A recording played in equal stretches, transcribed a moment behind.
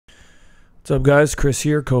What's up, guys? Chris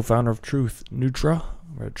here, co-founder of Truth Nutra.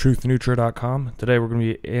 We're at truthnutra.com. Today we're going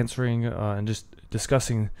to be answering and just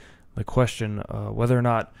discussing the question whether or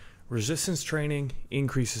not resistance training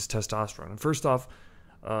increases testosterone. And first off,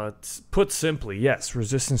 put simply, yes,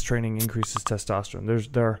 resistance training increases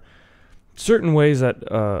testosterone. There are certain ways that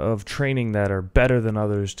of training that are better than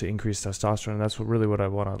others to increase testosterone. And that's what I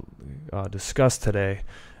want to discuss today.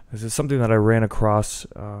 This is something that I ran across,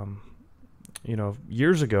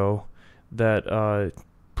 years ago, that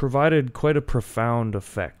provided quite a profound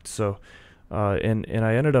effect. So, and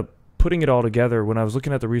I ended up putting it all together. When I was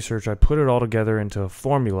looking at the research, I put it all together into a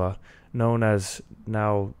formula known as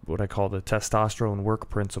now what I call the testosterone work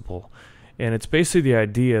principle. And it's basically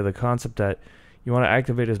the concept that you want to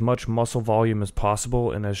activate as much muscle volume as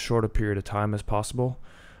possible in as short a period of time as possible,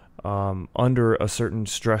 under a certain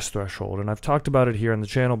stress threshold. And I've talked about it here on the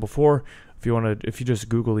channel before. If you just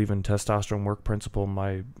Google even testosterone work principle,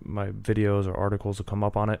 my videos or articles will come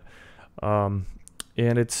up on it. And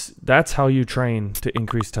that's how you train to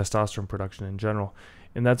increase testosterone production in general.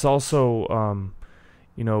 And that's also,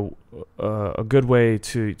 a good way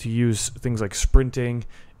to use things like sprinting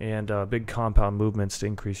and big compound movements to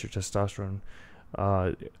increase your testosterone.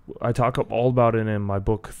 I talk all about it in my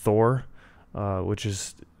book, Thor, which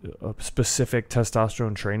is a specific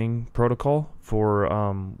testosterone training protocol for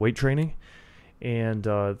weight training. And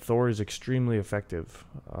Thor is extremely effective.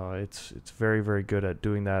 It's very, very good at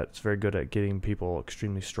doing that. It's very good at getting people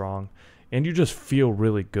extremely strong. And you just feel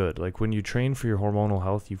really good. Like when you train for your hormonal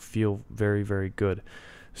health, you feel very, very good.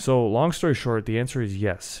 So long story short, the answer is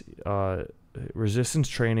yes. Resistance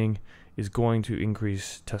training is going to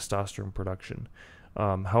increase testosterone production.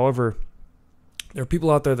 However, there are people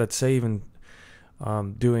out there that say even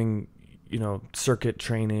doing circuit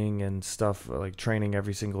training and stuff, like training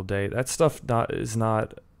every single day, that stuff that's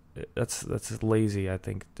lazy. I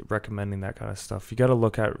think recommending that kind of stuff. You got to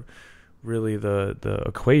look at really the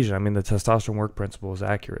equation. I mean, the testosterone work principle is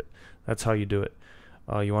accurate. That's how you do it.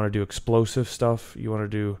 You want to do explosive stuff. You want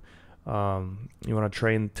to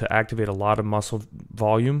train to activate a lot of muscle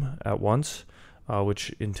volume at once,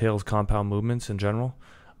 which entails compound movements in general.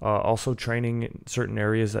 Also training in certain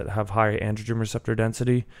areas that have high androgen receptor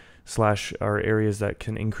density / are areas that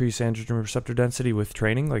can increase androgen receptor density with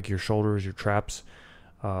training, like your shoulders, your traps,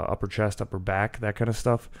 upper chest, upper back, that kind of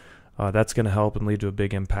stuff. That's going to help and lead to a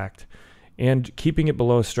big impact. And keeping it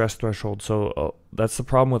below a stress threshold. So that's the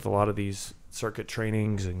problem with a lot of these circuit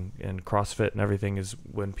trainings and CrossFit and everything, is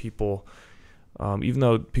when people, even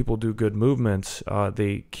though people do good movements,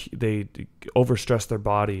 they overstress their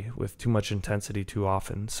body with too much intensity too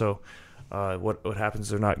often. So what happens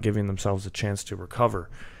is they're not giving themselves a chance to recover.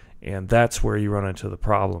 And that's where you run into the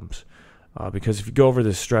problems. Because if you go over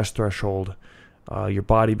this stress threshold, your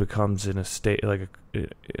body becomes in a state, like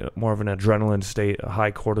more of an adrenaline state, a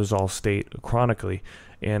high cortisol state chronically.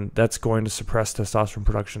 And that's going to suppress testosterone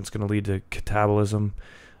production. It's going to lead to catabolism,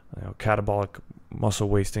 catabolic muscle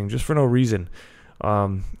wasting, just for no reason.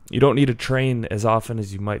 You don't need to train as often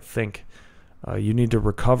as you might think. You need to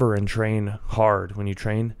recover and train hard when you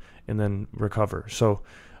train, and then recover. So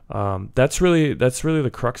that's really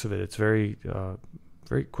the crux of it. It's very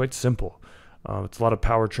quite simple. It's a lot of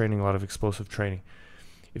power training, a lot of explosive training.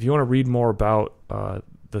 If you want to read more about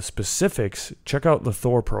the specifics, check out the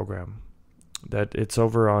Thor program. It's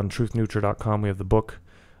over on truthnutra.com. We have the book.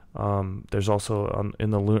 There's also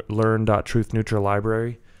in the learn.truthnutra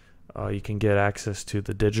library, you can get access to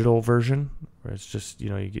the digital version, where it's just,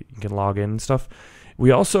 you can log in and stuff.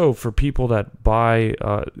 We also, for people that buy,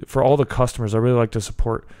 for all the customers, I really like to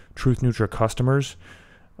support Truth Nutra customers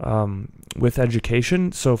with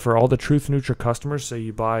education. So for all the Truth Nutra customers, say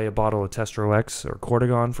you buy a bottle of Testosterone X or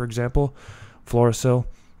Cortigon, for example, Fluorosil,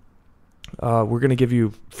 we're going to give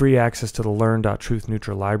you free access to the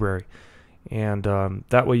learn.truthnutra library. And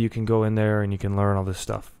that way you can go in there and you can learn all this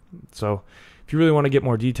stuff. So if you really want to get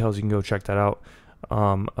more details, you can go check that out.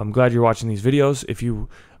 I'm glad you're watching these videos. If you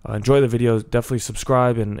enjoy the videos, definitely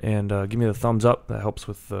subscribe and give me the thumbs up. That helps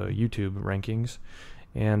with YouTube rankings.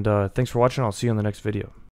 And thanks for watching. I'll see you on the next video.